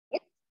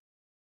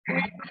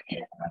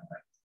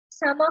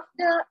Some of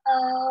the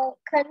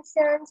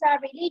concerns are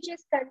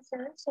religious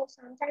concerns, so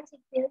sometimes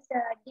it feels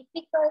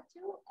difficult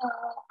to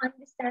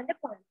understand the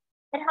poem.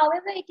 But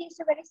however, it is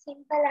a very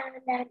simple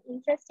and an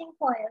interesting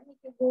poem if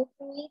you go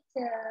through it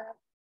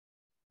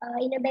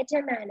in a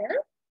better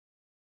manner.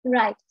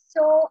 Right.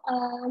 So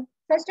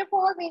first of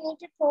all, we need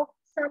to talk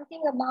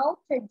something about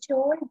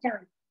John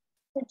Donne.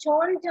 So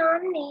John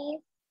Donne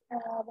is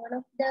one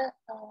of the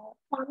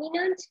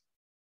prominent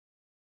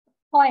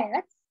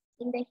poets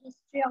in the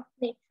history of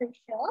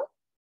literature.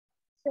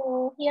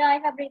 So here I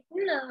have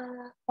written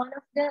one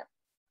of the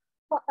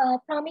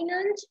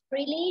prominent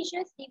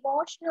religious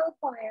devotional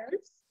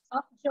poems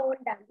of John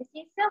Donne. This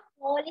is a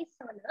holy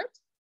sonnet,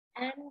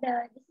 and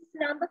this is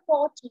number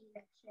 14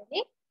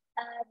 actually,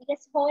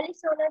 because holy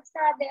sonnets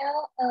are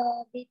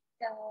there with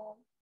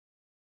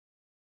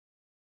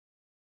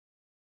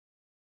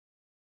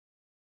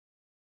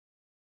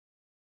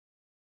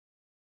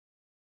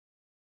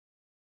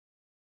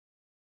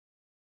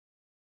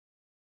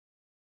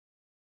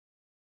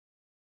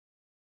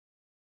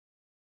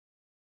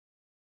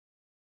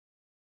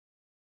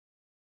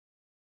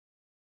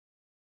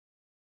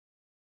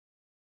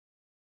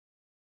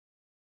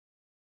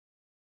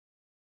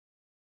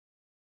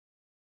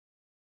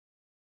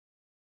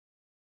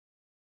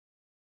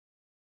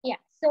yeah.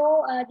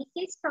 So this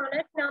is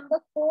sonnet number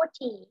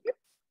 14,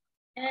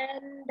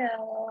 and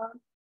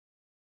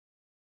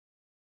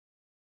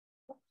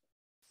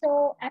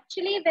so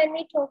actually, when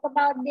we talk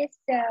about this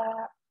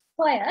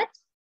poet,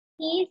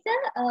 he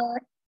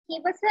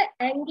was an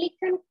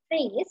Anglican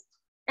priest,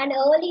 and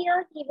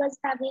earlier he was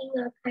having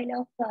a kind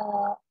of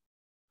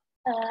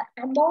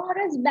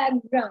amorous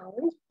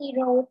background. He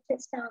wrote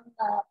some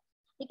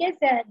because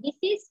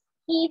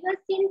he was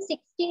in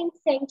 16th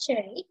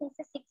century. He's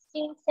a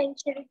 16th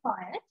century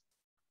poet,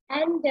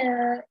 and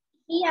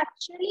he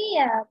actually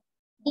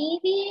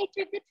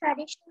deviated the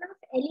tradition of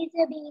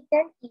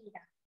Elizabethan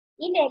era.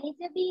 In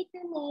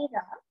Elizabethan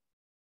era,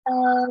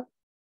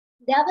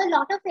 there were a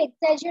lot of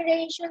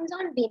exaggerations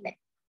on women.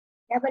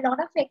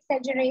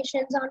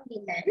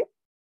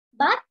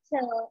 But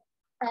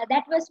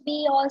that was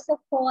we also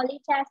call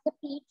it as the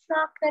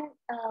Petrarchan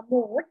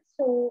mode.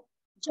 So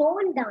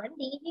John Donne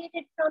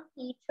deviated from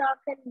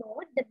Petrarchan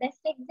mode. The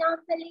best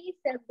example is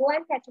Go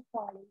and Catch a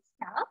Falling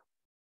Star.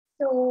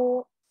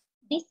 So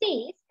this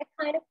is a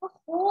kind of a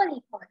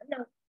holy poem.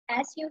 Now,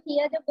 as you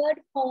hear the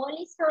word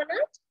holy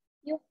sonnet,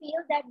 you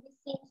feel that this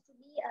seems to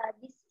be,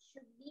 this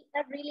should be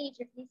a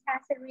religious, this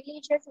has a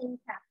religious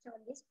impact on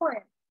this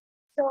poem.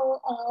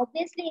 So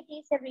obviously it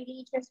is a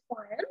religious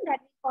poem that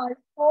we call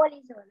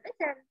holy sonnet,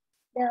 and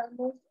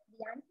the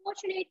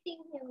unfortunate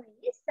thing here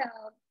is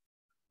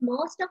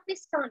most of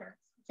his sonnets,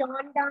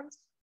 John Donne's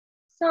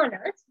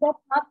sonnets, were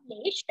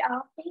published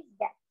after his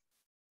death.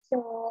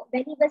 So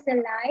when he was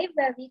alive,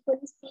 we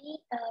couldn't see,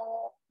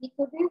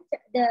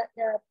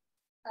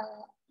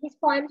 his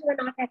poems were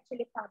not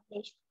actually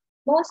published.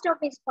 Most of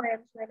his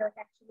poems were not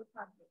actually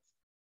published.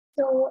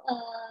 So,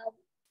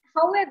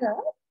 however,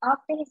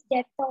 after his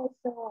death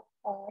also,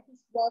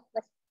 his work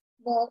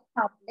was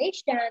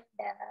published, and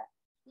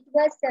it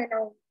was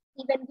now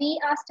even we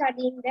are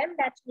studying them.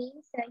 That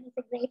means he's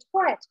a great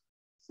poet.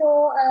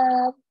 So,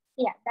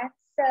 yeah,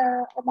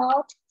 that's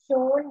about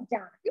John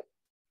Donne.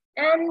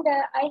 And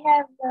I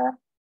have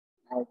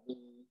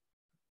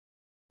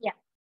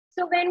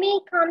So when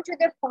we come to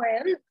this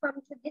poem,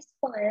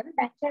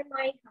 Better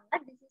My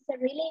Heart, this is a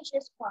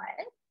religious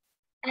poem.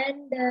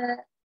 And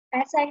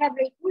as I have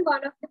written,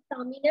 one of the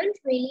prominent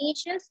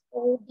religious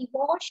or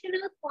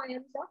devotional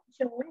poems of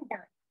John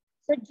Donne.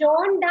 So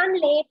John Donne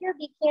later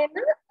became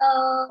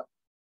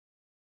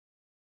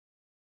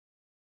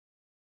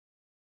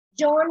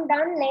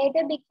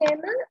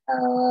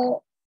an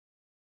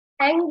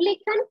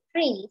Anglican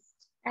priest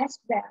as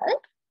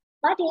well.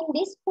 But in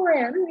this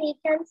poem, we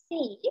can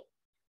see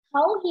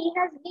how he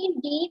has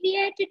been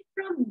deviated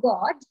from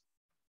God,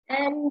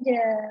 and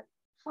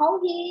how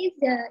he is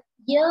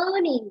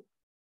yearning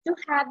to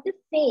have the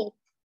faith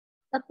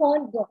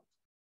upon God.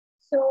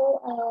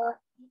 So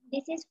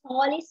this is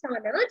Holy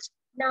Sonnet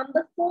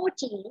number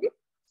 14.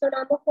 So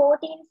number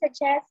 14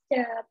 suggests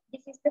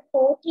this is the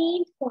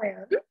 14th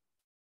poem,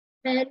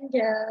 and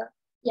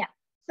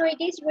so it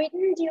is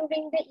written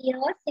during the year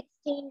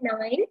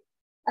 1609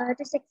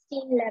 to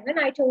 1611.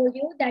 I told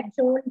you that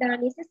John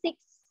Donne is a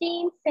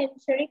 16th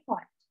century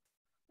poet,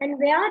 and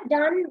where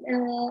Donne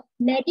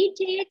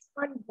meditates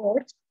on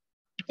God,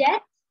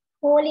 death,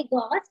 Holy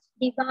Ghost,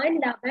 divine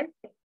love, and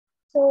faith.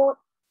 So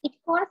it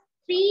calls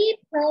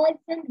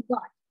three-person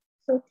God.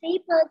 So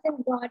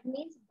three-person God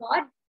means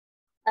God,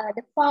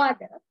 the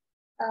Father,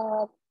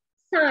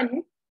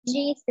 Son,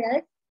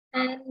 Jesus,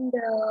 and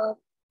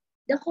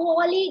the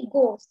Holy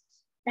Ghost.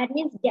 That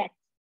means death.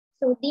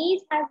 So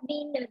these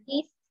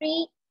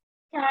three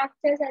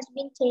characters has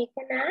been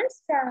taken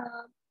as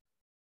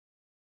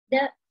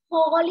the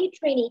Holy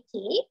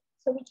Trinity.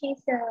 So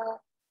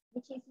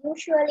which is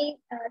usually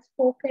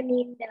spoken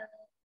in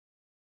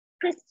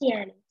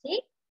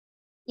Christianity.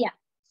 Yeah.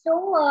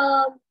 So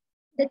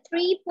the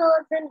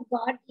three-person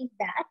God is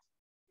that.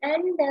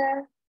 And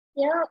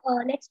here,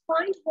 next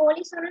point,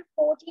 Holy Sonnet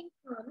 14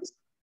 comes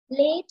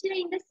later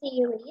in the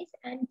series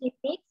and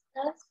depicts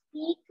a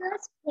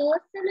speaker's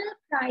personal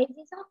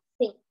crisis of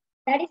faith.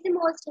 That is the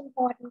most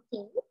important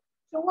thing.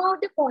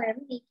 Throughout the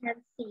poem, we can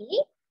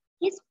see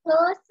his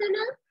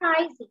personal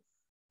crisis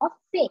of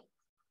faith.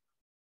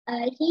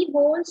 He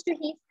wants to,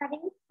 he's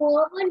having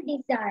fervent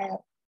desire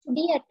to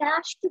be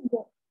attached to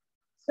God.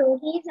 So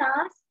he's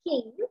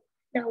asking,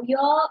 now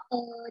you're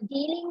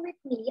dealing with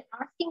me,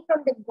 asking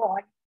from the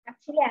God,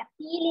 actually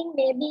appealing,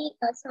 maybe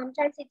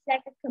sometimes it's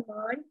like a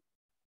command.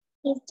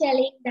 He's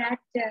telling that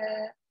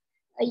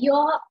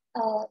you're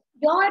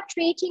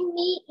treating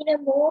me in a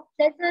more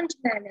pleasant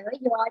manner.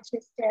 You're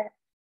just,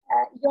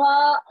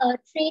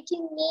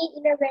 treating me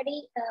in a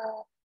very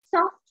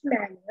soft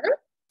manner,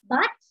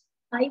 but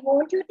I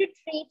want you to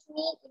treat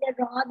me in a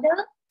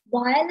rather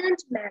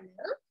violent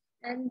manner,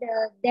 and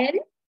then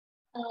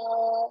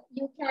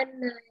you can,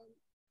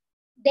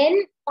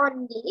 then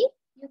only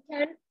you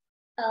can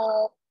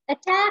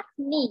attack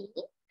me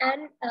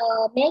and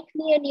make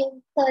me a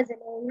new person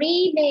or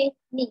remake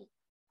me.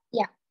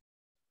 Yeah,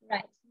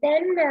 right.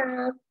 Then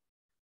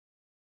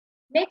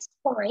next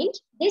point,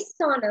 this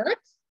sonnet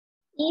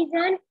is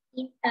an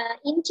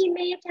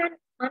intimate and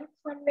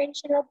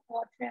unconventional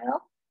portrait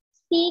of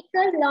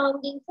speaker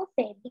longing for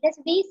faith, because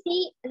we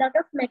see a lot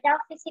of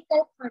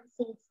metaphysical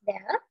conceits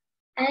there,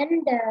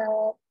 and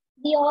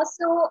we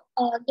also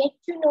get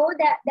to know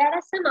that there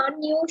are some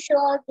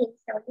unusual things.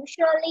 So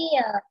usually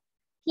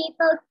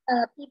people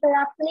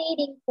are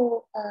pleading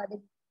for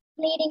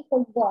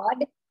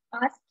God,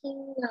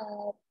 asking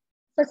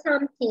for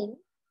something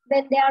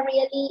when they are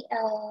really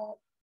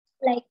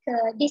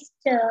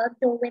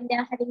disturbed, or when they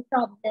are having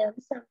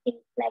problems, something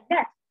like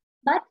that.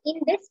 But in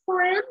this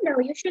poem, now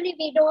usually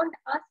we don't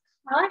ask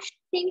harsh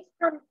things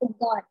from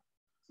God.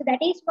 So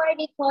that is why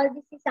we call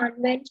this is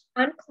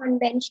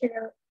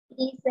unconventional.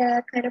 It is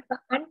a kind of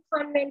an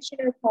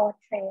unconventional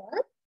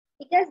portrayal,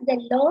 because the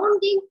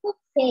longing for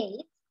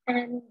faith,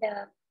 and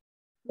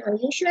now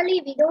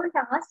usually we don't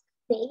ask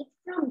faith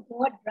from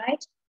God,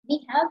 right?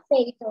 We have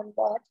faith on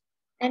God,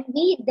 and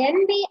we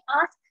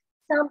ask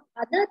some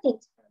other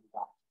things from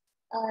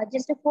God,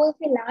 just to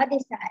fulfill our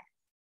desire.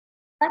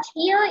 But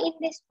here in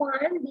this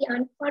poem, the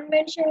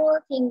unconventional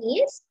thing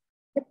is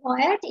the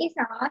poet is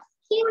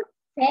asking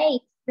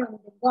faith from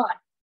the God.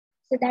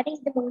 So that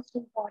is the most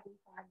important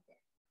part there.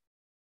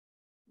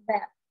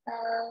 But,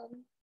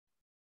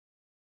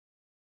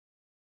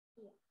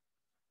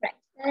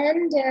 right.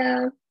 And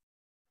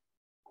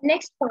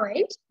next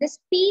point, the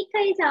speaker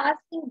is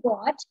asking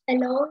God,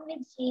 along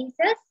with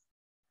Jesus,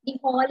 the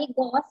Holy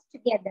Ghost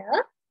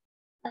together.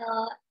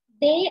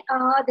 They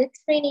are the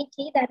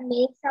Trinity that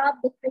makes up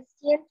the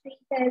Christian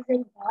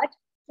three-person God,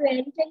 to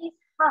enter his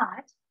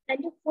heart and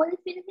to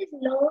fulfill his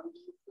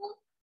longing for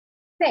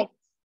faith.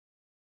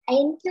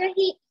 Enter,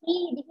 he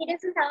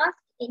doesn't ask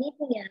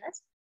anything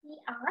else. He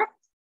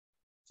asks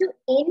to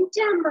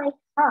enter my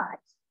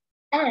heart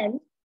and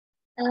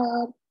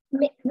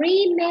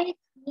remake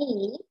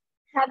me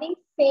having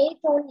faith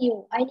on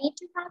you. I need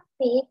to have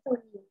faith on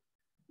you.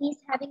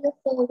 He's having a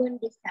fervent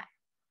desire.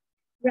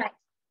 Right.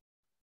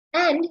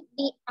 And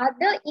the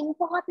other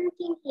important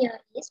thing here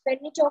is, when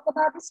we talk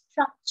about the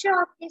structure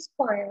of this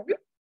poem,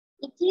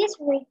 it is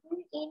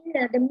written in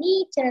the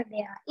meter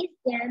there is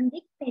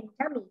iambic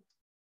pentameter.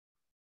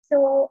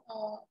 So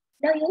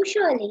now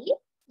usually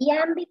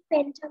iambic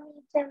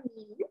pentameter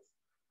means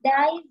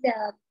there is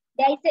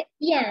a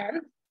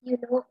iamb, you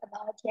know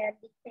about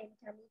iambic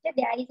pentameter.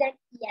 There is an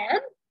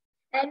iamb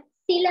and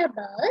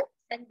syllabus,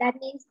 and that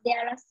means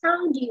there are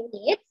sound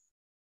units,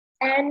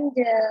 and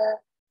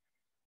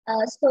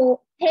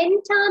so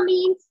penta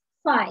means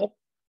 5.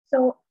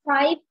 So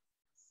 5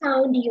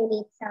 sound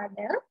units are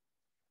there,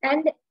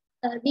 and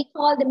we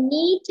call the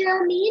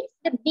meter means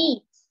the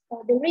beat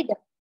or the rhythm.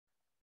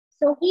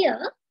 So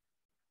here,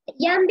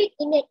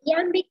 in a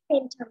iambic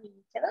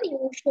pentameter,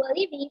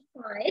 usually we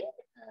find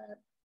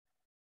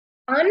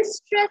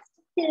unstressed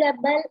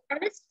syllable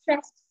and a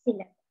stressed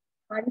syllable.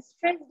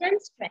 Unstressed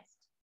and stressed.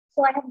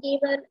 So I have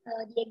given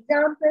the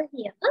example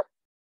here.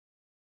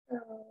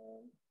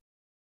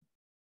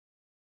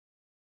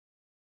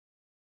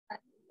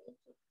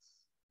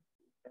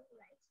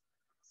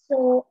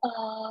 So,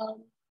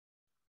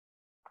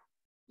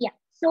 yeah.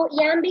 So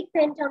iambic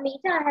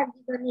pentameter I have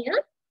given here,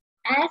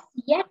 as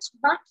yet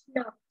but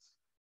not.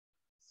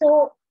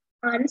 So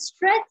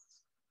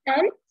unstressed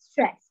and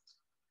stressed,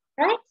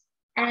 right?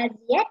 As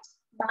yet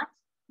but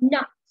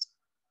not.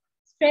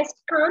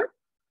 Stressed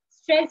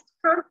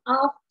come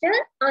after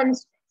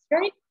unstressed,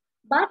 right?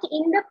 But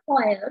in the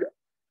poem,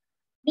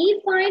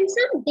 we find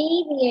some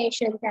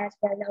deviations as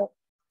well. Now,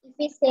 if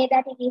we say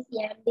that it is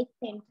iambic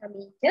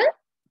pentameter,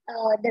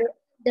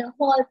 the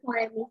whole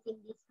poem is in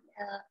this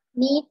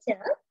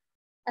meter.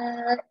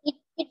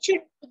 It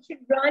should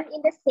run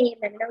in the same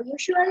manner. Now,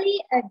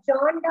 usually,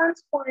 John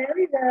Donne's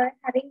poems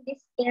having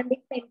this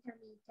iambic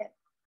pentameter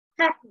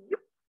pattern,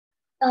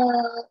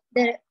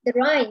 the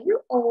rhyme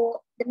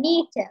or the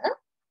meter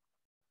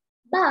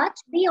But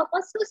we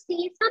also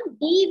see some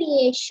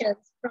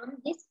deviations from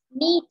this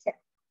meter,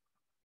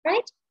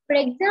 right? For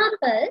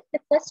example, the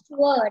first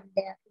word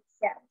there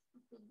itself,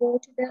 if we go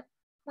to the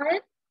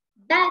poem,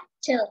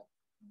 batter,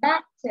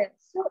 batter.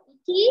 So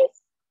it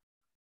is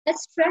a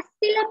stressed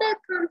syllable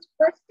comes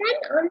first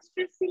and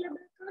unstressed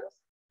syllable comes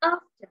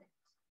after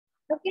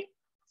that. Okay,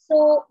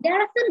 so there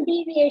are some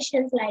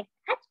deviations like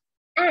that,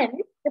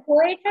 and the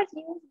poet has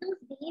used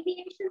those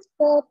deviations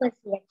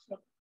purposely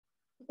actually,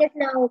 because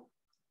now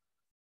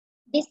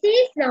this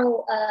is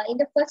now in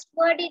the first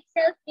word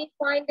itself we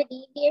find the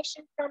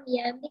deviation from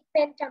iambic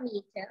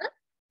pentameter.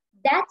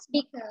 That's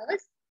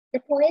because the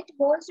poet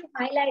wants to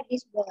highlight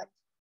this word,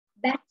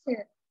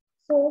 better.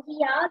 So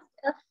he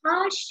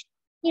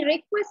he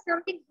requests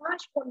something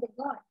harsh from the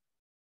god.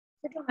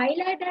 So to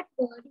highlight that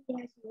word, he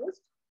has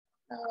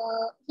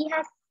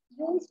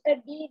used a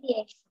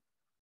deviation.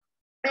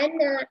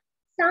 And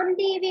some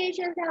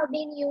deviations have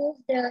been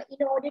used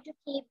in order to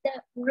keep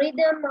the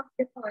rhythm of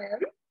the poem,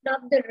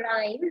 not the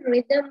rhyme,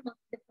 rhythm of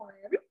the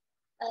poem,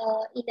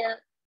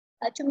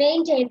 to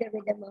maintain the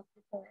rhythm of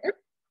the poem.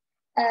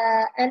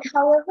 And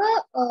however,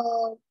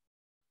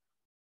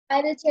 I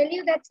will tell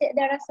you that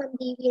there are some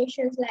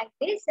deviations like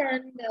this,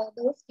 and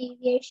those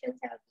deviations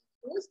have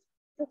been used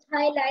to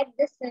highlight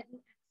the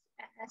certain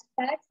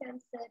aspects and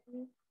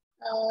certain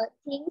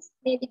things,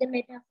 maybe the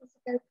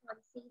metaphysical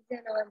concepts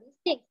and all these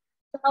things.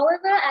 So,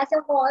 however, as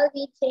a whole,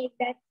 we take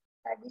that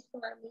this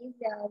poem is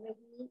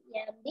written in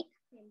iambic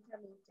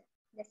pentameter,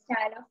 the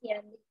style of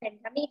iambic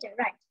pentameter,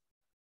 right?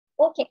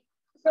 Okay,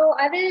 so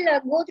I will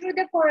go through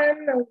the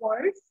poem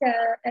once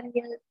and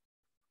will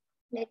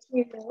let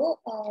you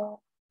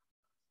know.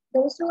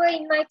 Those who were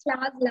in my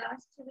class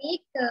last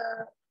week,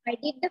 I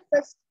did the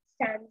first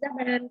stanza,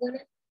 but I'm going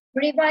to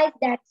revise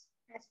that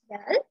as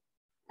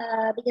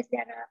well because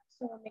there are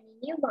so many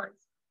new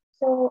ones.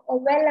 So,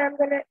 well, I'm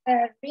going to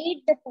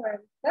read the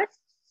poem first.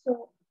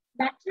 So,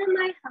 batter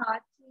my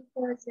heart,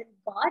 3%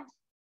 God,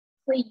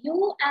 for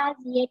you as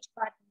yet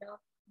but not,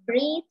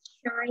 breathe,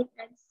 shine,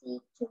 and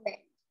seek to mend,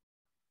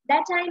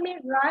 that I may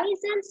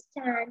rise and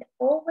stand,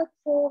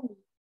 overthrow me,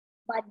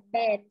 but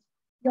bend,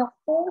 your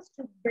force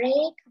to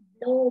break,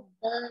 blow,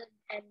 burn,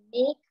 and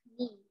make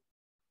me.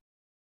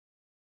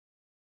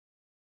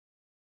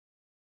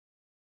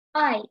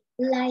 I,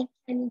 like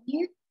an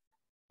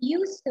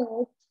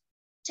usurped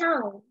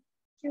town,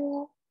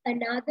 to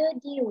another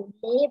due,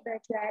 labor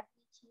to admit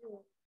you,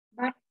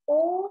 but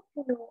oh,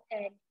 to no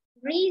end,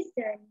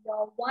 reason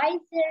your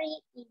visory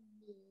in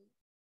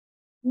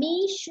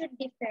me should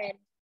defend,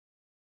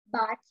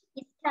 but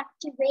is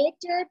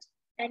captivated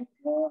and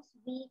proves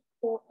weak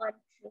or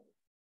untrue.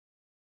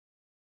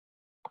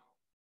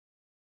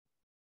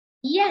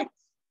 Yet,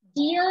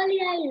 dearly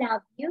I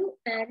love you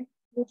and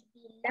would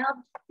be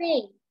loved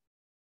fain.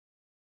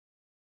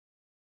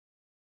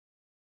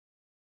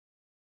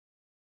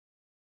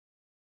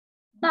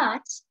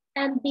 But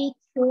am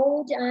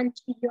betrothed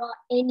unto your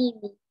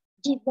enemy.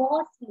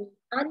 Divorce me,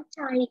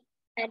 untie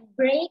and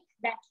break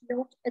that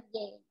knot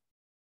again.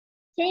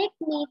 Take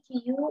me to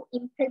you,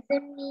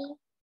 imprison me,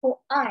 for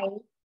I,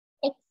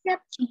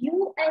 except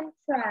you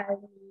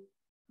enthral me,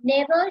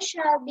 never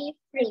shall be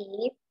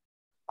free,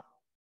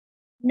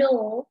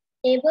 no,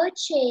 ever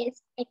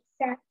chase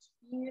except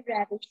you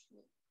ravish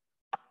me.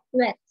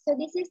 Well, so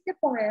this is the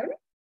poem,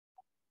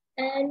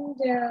 and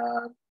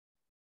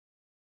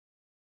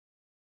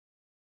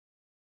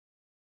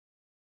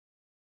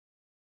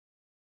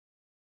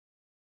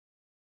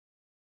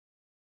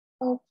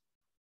okay,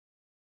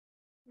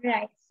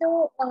 right.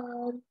 So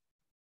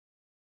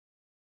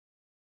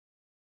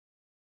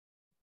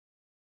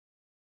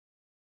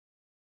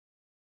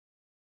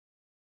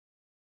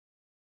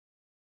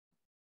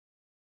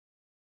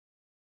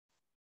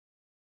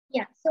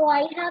yeah, so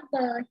I have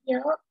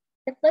here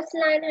the first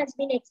line has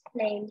been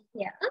explained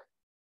here.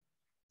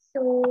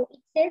 So it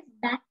says,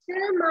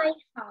 batter my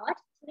heart,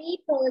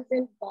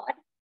 3% God,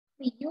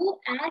 for you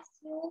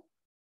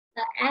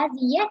as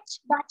yet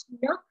but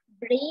not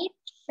breathe,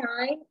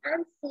 shine,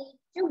 and seek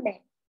to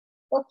men.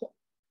 Okay,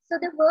 so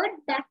the word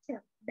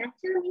batter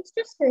means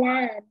to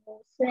slam,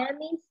 or slam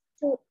means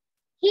to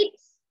hit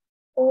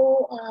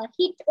or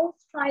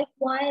strike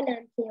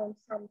violently on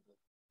something.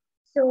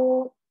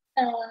 So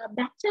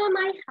batter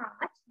my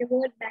heart, the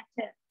word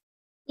batter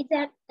is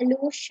an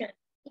allusion,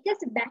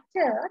 because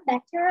batter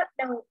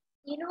now,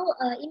 you know,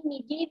 in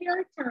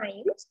medieval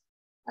times,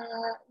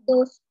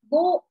 those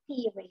war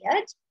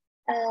period,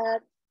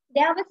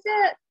 there was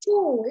a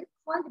tool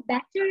called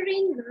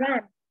battering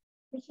ram,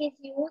 which is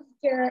used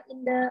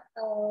in the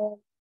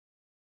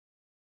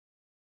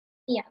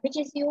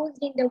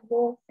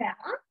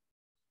warfare.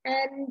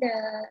 And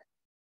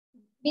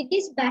with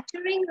this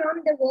battering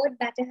ram, the word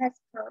batter has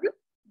come.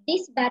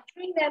 This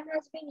battering ram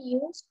has been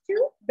used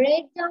to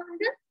break down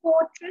the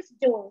fortress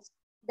doors,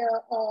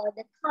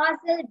 the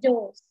castle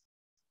doors.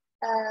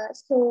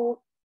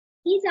 So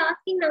he's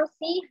asking now,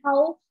 see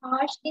how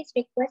harsh this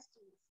request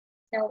is.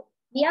 Now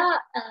we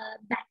are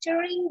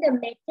battering the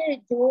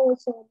metal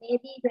doors, so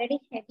maybe very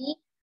heavy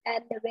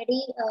and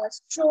very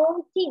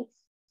strong things.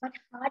 But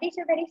heart is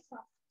a very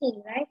soft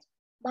thing, right?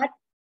 But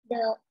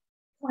the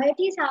poet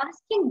is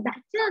asking,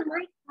 batter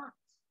my heart.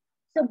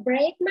 So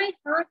break my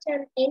heart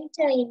and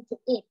enter into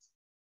it.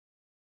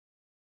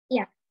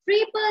 Yeah.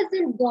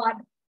 3%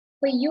 God,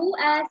 for you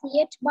as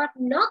yet but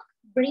knock,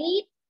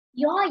 breathe,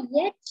 your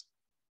yet,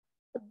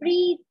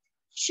 breathe,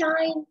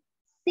 shine,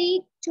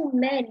 seek to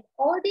mend.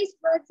 All these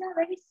words are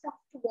very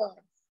soft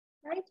words,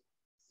 right?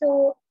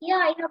 So here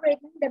I have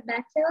written the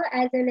batter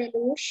as an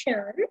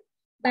allusion.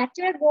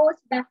 Batter goes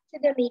back to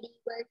the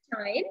medieval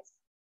times.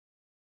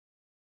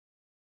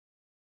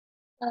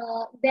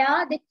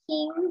 Where the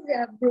kings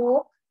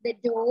broke the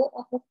door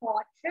of a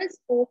fortress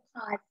or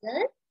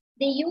castle,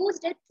 they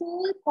used a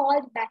tool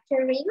called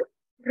battering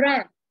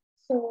ram.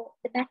 So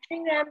the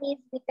battering ram is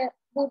with a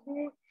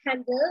wooden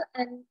handle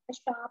and a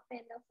sharp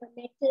end of a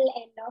metal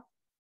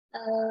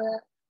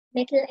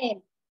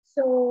end.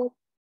 So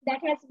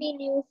that has been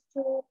used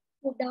to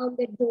put down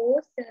the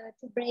doors,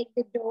 to break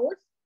the doors.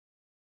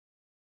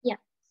 Yeah.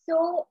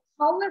 So,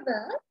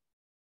 however,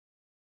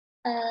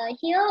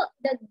 here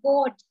the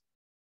God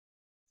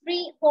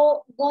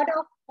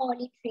of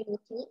Holy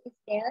Trinity is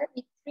there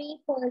with 3%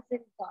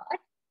 God.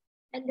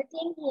 And the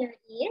thing here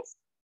is,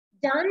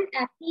 Donne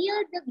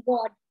appeared the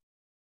God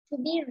to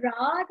be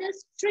rather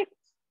strict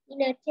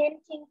in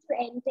attempting to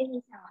enter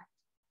his heart.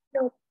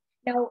 So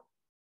now,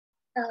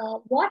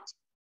 what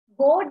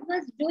God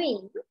was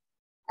doing,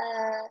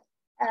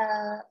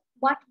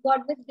 was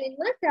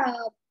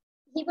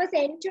he was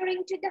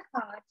entering to the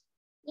heart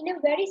in a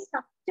very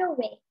subtle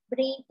way,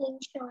 breathing,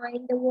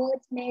 shine, the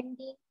words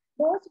mending.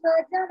 Those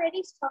words are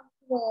very soft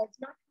words,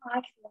 not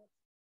harsh words.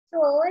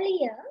 So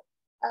earlier,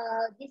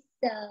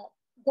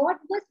 God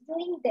was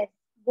doing this.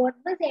 God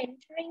was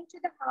entering to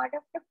the heart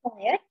of the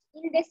poet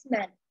in this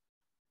manner.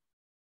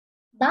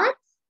 But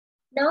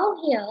now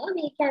here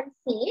we can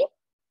see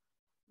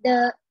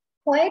the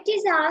poet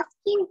is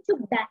asking to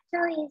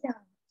batter his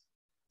heart.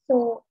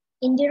 So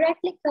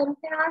indirectly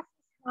compares his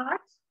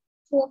heart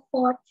to a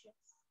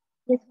fortress.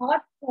 His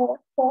heart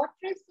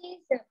fortress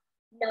is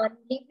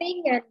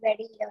non-living and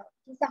very, it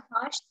is a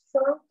harsh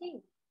strong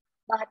thing.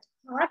 But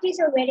heart is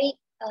a very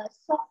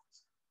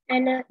soft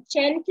and a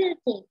gentle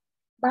thing.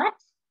 But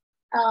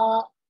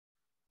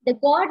the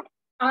God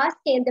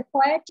asking, the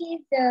poet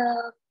is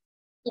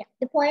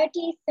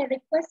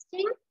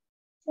requesting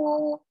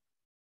to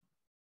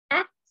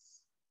act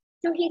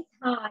to his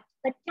heart,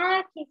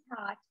 attack his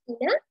heart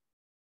in a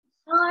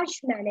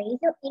harsh manner,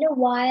 in a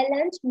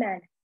violent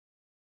manner.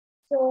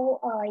 So,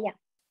 yeah.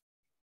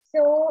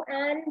 So,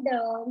 and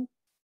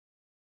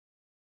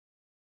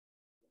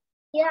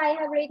yeah, I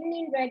have written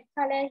in red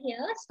color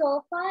here.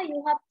 So far,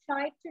 you have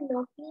tried to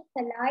knock me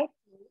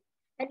politely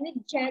and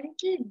with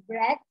gentle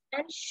breath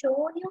and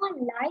shown your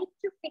light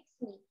to fix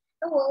me.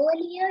 So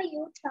earlier,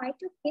 you tried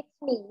to fix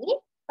me,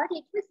 but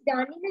it was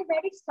done in a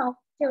very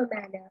softer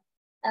manner,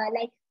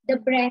 like the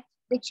breath,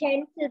 the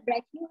gentle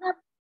breath. You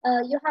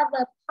have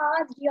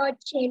passed your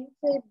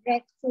gentle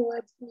breath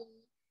towards me,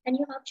 and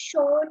you have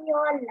shown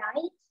your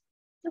light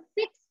to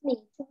fix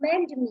me, to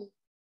mend me.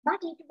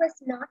 But it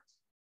was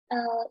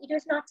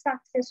not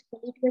successful.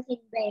 It was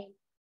in vain.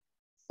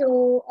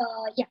 So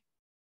yeah.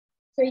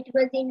 So it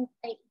was in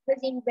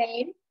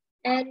vain,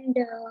 and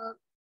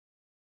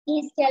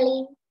he's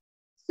telling.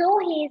 So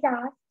he is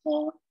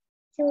asking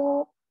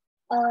to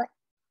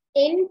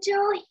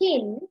enter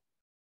him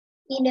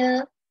in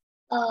a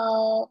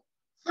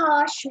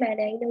harsh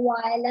manner, in a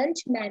violent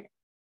manner.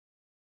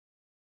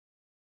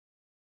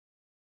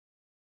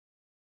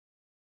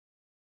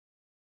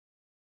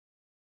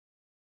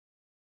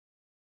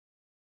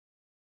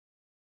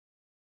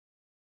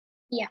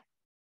 Yeah.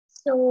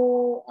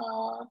 So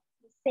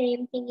the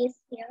same thing is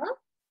here.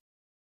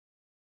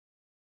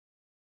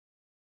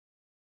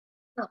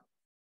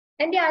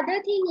 And the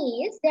other thing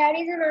is, there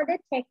is another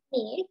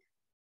technique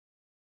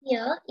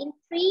here in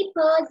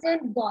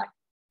 3% God.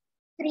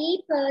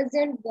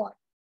 3% God.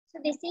 So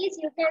this is,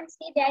 you can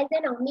see there is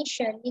an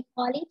omission. We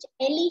call it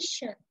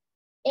elision.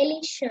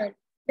 Elision.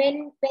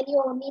 When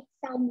you omit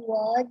some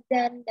words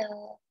and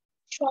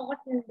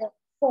shorten the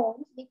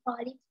forms, we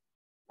call it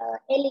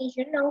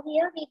elision. Now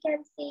here we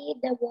can see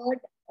the word,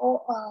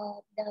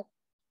 the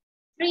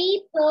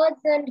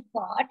 3%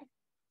 God.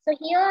 So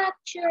here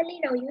actually,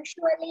 now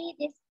usually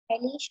this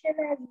elision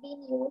has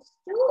been used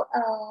to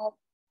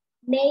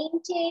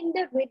maintain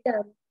the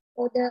rhythm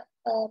or the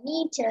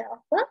meter of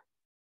a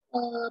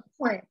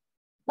poem.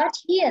 But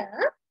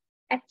here,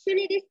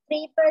 actually this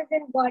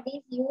 3% God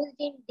is used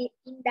in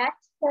that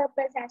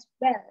purpose as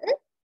well,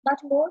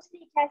 but mostly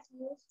it has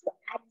used to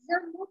add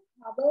some more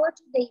power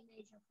to the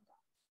image of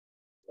God.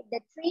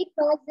 The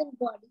 3%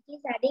 God, it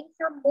is adding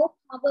some more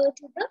power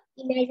to the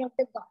image of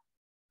the God.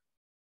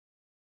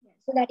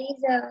 So that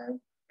is,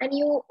 and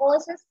you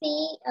also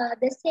see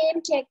the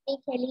same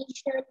technique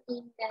elision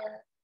in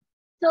the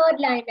third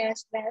line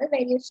as well.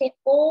 When you say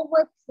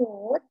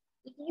overthrow,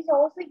 it is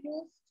also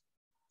used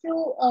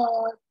to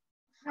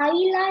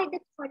highlight the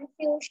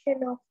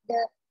confusion of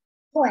the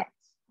poet,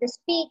 the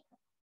speaker.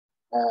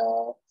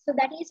 So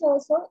that is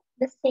also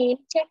the same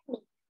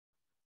technique.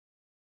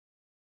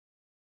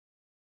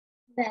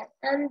 Well,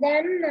 and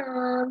then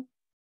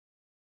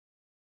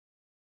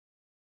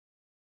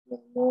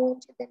we'll move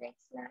to the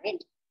next slide.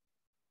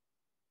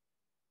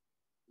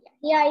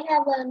 Yeah, here I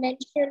have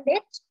mentioned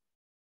it.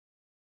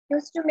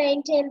 Used to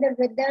maintain the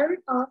rhythm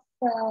of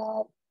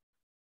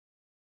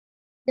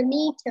the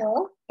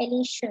meter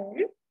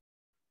elision,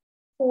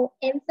 to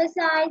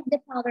emphasize the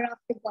power of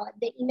the God,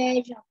 the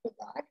image of the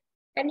God.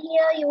 And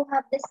here you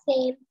have the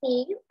same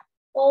thing,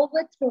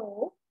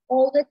 overthrow,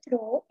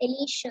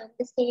 elision,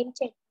 the same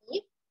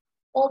technique,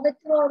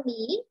 overthrow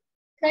me,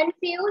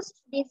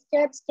 confused,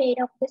 disturbed state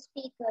of the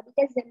speaker,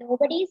 because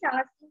nobody is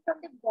asking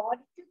from the God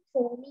to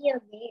throw me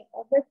away,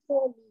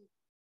 overthrow me,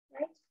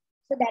 right?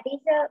 So that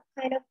is a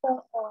kind of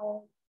a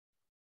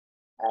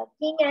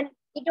thing, and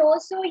it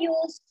also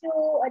used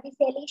to, this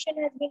elision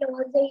has been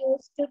also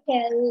used to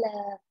tell,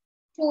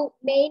 to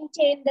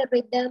maintain the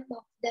rhythm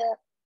of the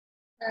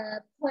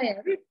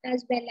poem,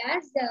 as well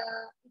as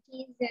it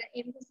is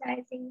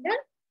emphasizing the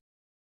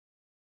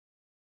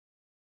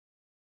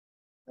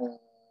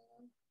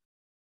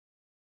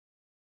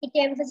it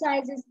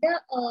emphasizes the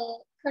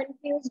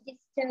confused,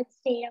 disturbed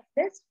state of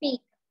the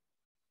speaker.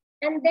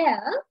 And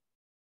there,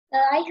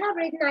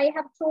 I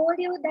have told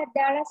you that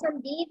there are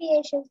some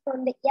deviations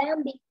from the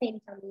iambic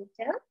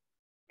pentameter.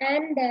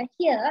 And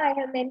here I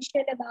have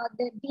mentioned about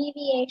the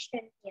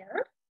deviation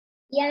here.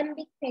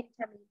 Iambic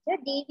pentameter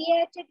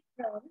deviated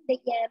from the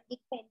iambic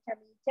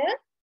pentameter,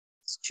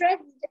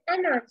 stressed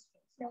and unstressed.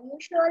 Now,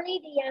 usually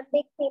the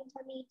iambic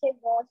pentameter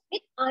goes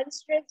with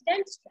unstressed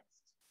and stressed,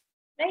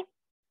 right?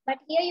 But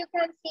here you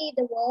can see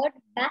the word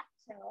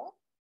battle,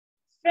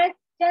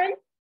 stressed and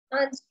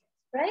unstressed,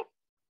 right?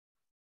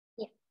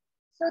 Yeah.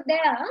 So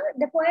there,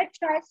 the poet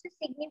tries to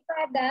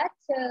signify that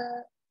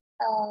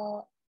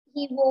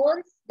he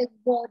wants the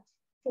God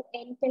to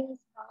enter his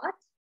heart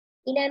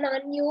in an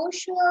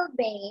unusual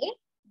way,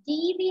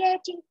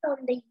 deviating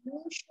from the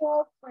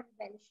usual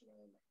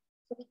conventional.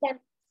 So we can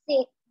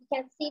see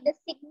the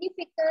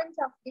significance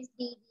of this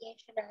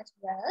deviation as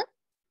well.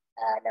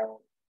 Now,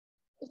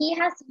 he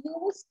has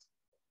used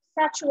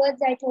such words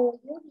I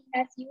told you. He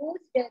has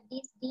used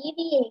these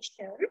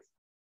deviations,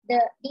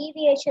 the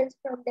deviations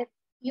from the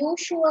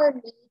usual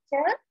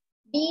meter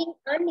being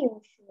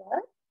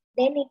unusual.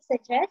 Then it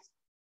suggests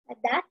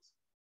that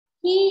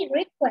he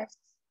appeals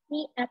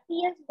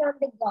from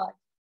the God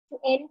to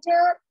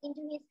enter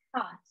into his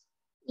heart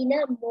in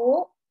a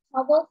more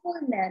powerful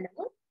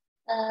manner,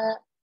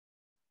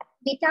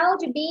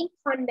 without being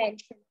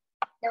conventional.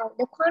 Now,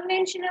 the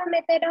conventional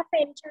method of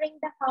entering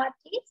the heart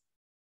is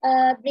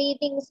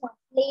breathing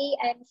softly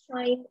and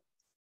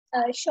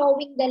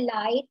showing the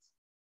light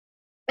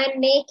and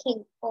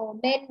making or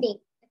mending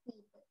the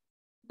people.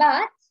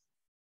 But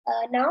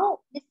now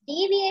this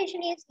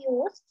deviation is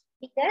used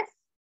because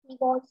he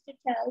wants to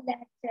tell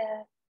that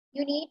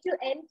you need to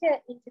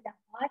enter into the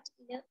heart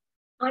in an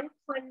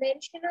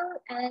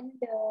unconventional and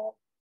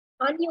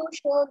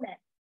unusual manner,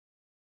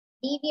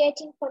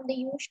 deviating from the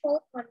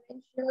usual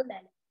conventional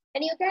manner.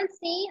 And you can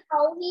see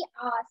how he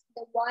asks,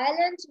 the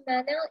violent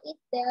manner is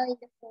there in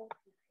the fourth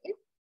line.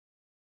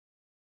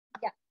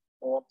 Yeah,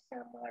 hope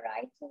some are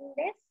writing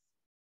this.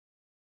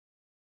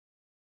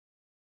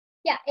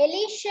 Yeah,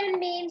 elision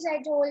means,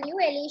 I told you,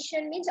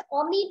 elision means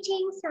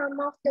omitting some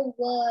of the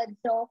words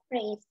or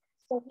phrases.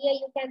 So here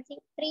you can see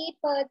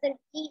 3%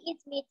 E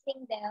is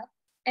missing there.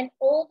 And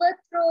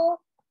overthrow,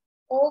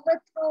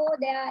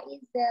 there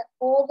is the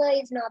over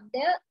is not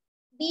there,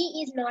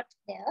 B is not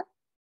there.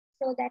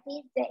 So that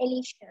is the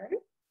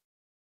elision.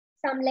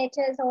 Some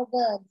letters or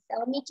words,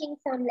 omitting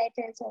some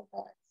letters or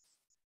words.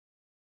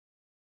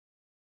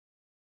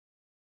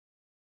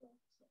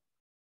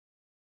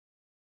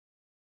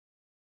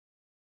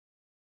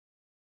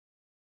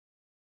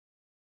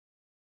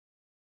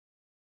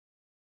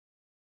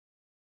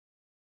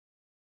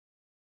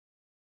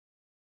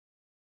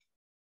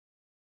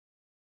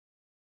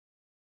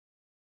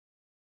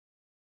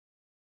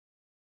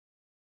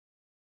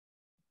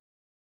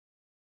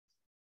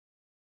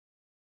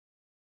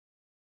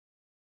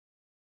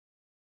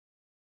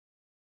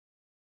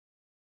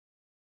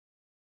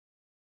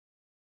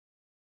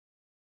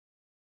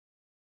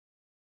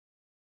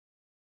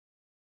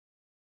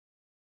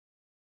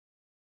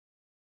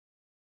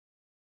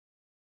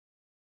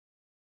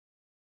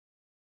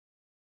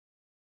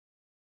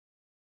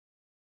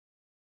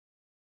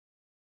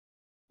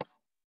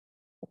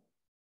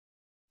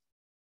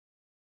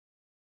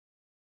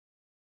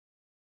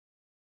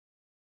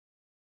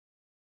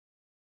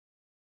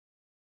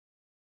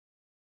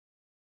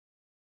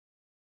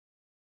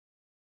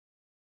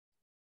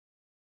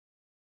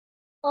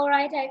 All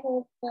right, I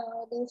hope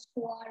those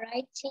who are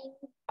writing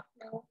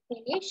now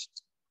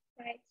finished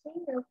writing,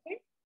 okay?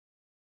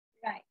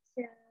 Right,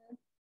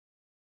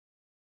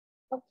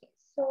 okay,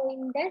 so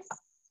in this,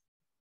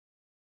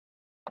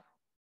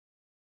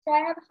 so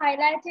I have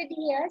highlighted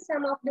here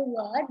some of the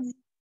words,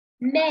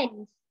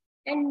 mend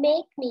and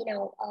make me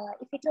now.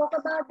 If we talk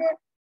about the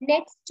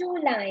next two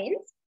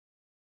lines,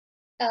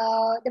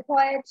 the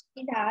poet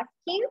is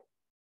asking,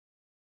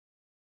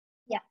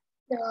 yeah,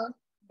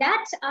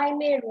 that I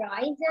may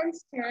rise and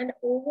stand,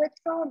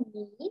 overthrow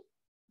me,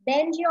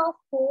 bend your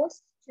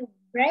force to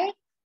break.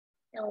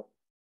 Now,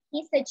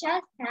 he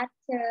suggests that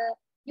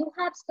you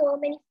have so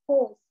many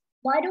force.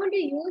 Why don't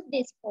you use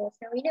this force?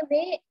 Now, in a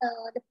way,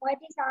 the poet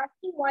is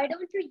asking, why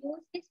don't you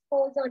use this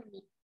force on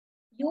me?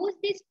 Use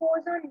this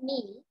force on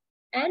me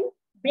and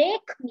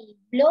break me,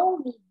 blow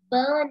me,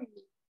 burn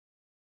me,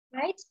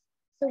 right?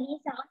 So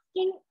he's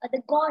asking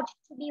the god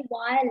to be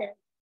violent.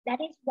 That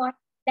is why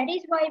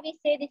we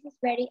say this is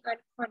very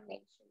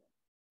unconventional.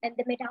 And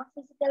the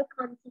metaphysical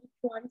conceit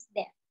runs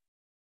there.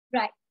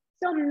 Right.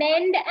 So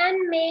mend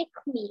and make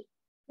me.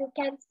 You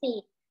can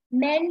see.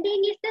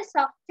 Mending is the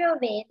softer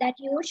way that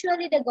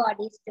usually the god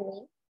is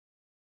doing.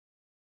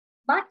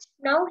 But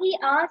now he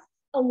asks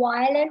a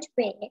violent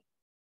way.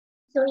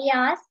 So he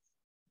asks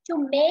to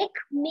make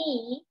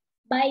me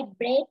by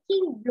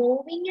breaking,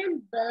 blowing,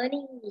 and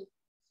burning me.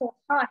 So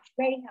harsh,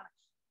 very harsh.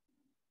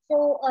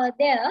 So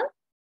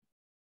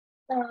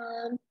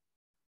um,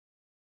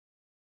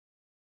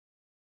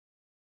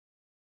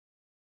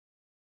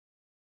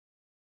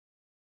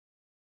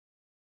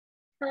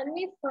 can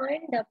we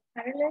find the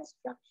parallel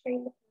structure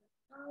in the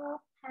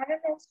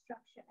parallel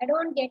structure? I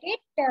don't get it,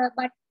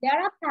 but there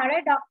are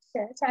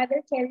paradoxes. I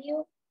will tell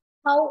you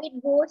how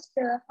it goes,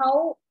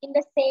 how in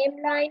the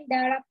same line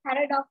there are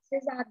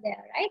paradoxes are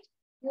there, right?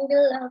 You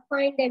will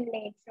find them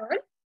later on.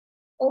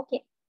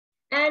 Okay.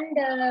 And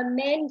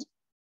mend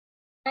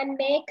and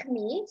make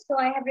me. So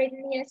I have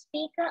written here,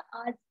 speaker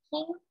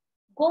asking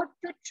God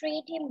to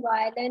treat him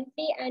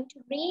violently and to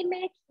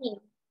remake him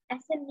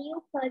as a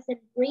new person.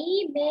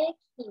 Remake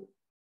him.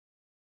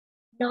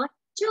 Not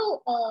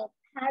to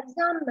have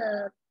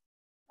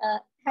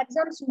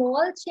some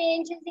small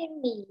changes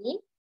in me,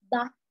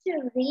 but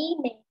to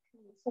remake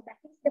me. So that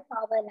is the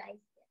power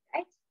lies there,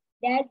 right?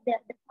 There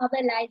the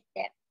power lies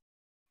there.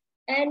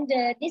 And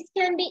this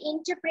can be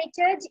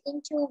interpreted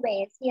in two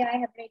ways. Here I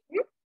have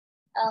written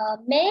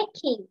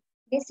making.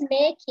 This is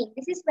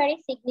very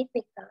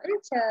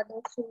significant.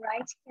 Those who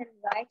write can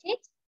write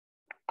it.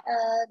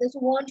 Those who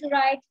want to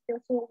write,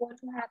 those who want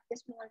to have the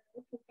small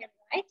note, you can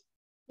write.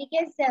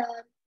 Because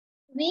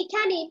we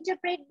can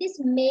interpret this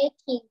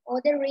making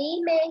or the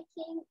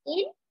remaking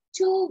in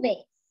two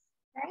ways,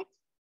 right?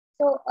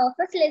 So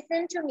first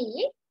listen to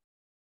me.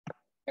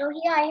 Now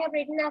here I have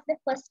written as the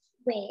first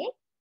way.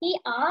 He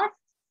asks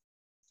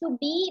to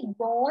be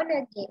born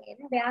again,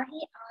 where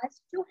he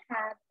asks to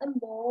have a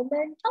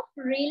moment of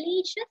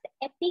religious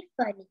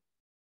epiphany.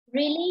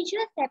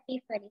 Religious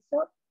epiphany.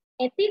 So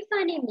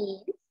epiphany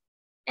means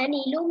an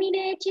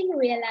illuminating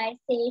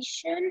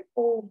realization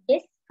or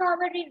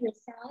discovery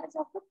results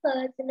of a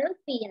personal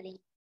feeling.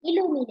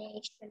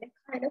 Illumination,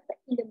 a kind of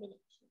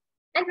illumination.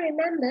 And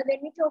remember, when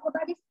we talk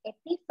about this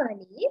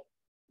epiphany,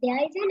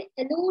 there is an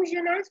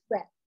illusion as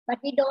well. But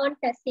we don't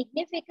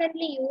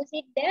significantly use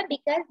it there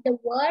because the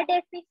word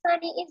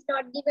epiphany is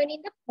not given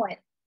in the poem.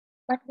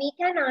 But we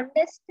can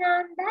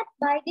understand that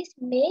by this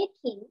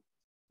making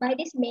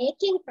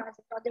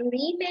process or the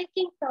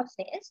remaking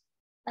process,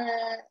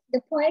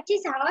 the poet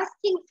is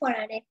asking for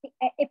an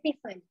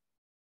epiphany,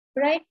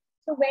 right?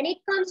 So when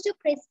it comes to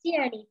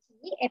Christianity,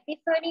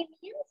 epiphany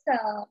means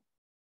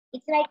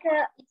it's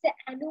an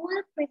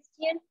annual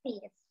Christian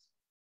feast,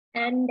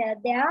 and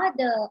there are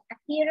the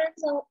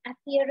appearance of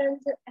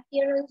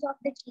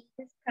the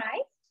Jesus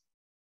Christ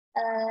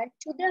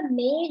to the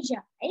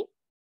Magi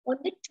on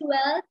the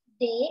 12th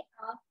day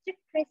after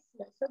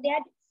Christmas. So they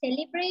are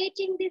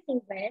celebrating this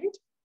event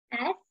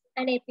as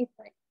an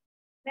epiphany,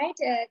 right?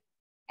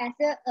 As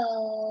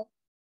a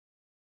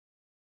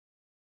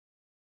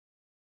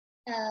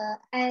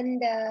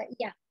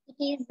yeah, it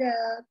is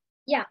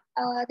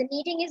the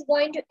meeting is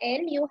going to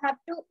end. You have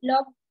to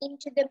log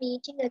into the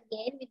meeting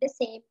again with the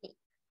same link,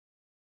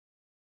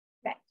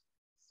 right?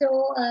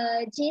 So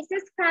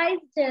Jesus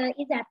Christ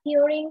is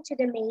appearing to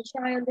the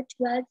Magi on the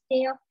 12th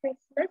day of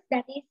Christmas.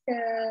 That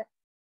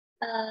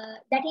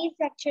is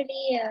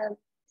actually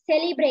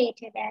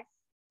celebrated as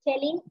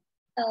telling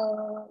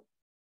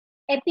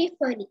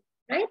epiphany,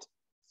 right?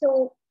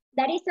 So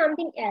that is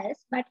something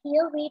else. But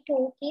here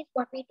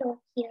what we talk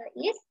here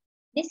is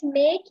this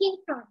making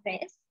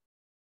progress.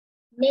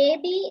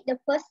 Maybe the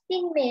first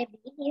thing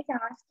he's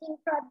asking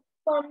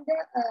from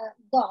the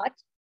God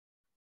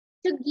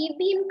to give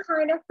him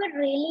kind of a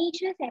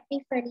religious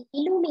epiphany,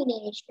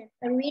 illumination,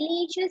 a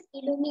religious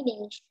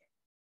illumination,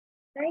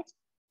 right?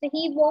 So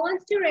he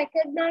wants to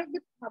recognize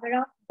the power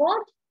of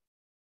God,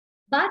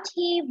 but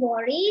he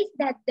worries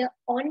that the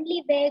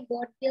only way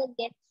God will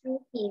get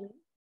through him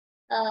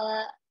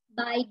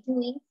by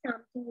doing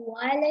something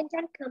violent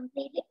and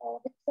completely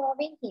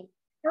overthrowing him.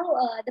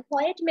 Now, the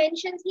poet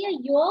mentions here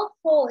your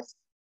force.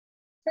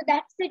 So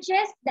that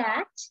suggests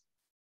that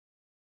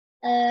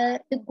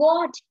the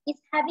God is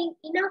having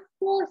enough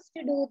force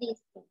to do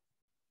these things.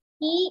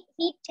 He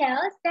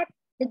tells that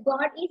the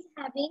God is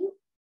having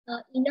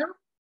enough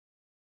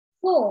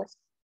force,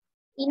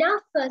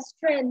 enough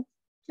strength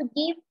to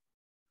give,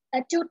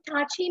 to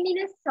touch him in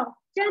a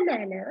softer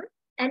manner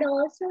and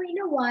also in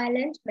a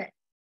violent manner.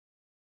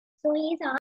 So he is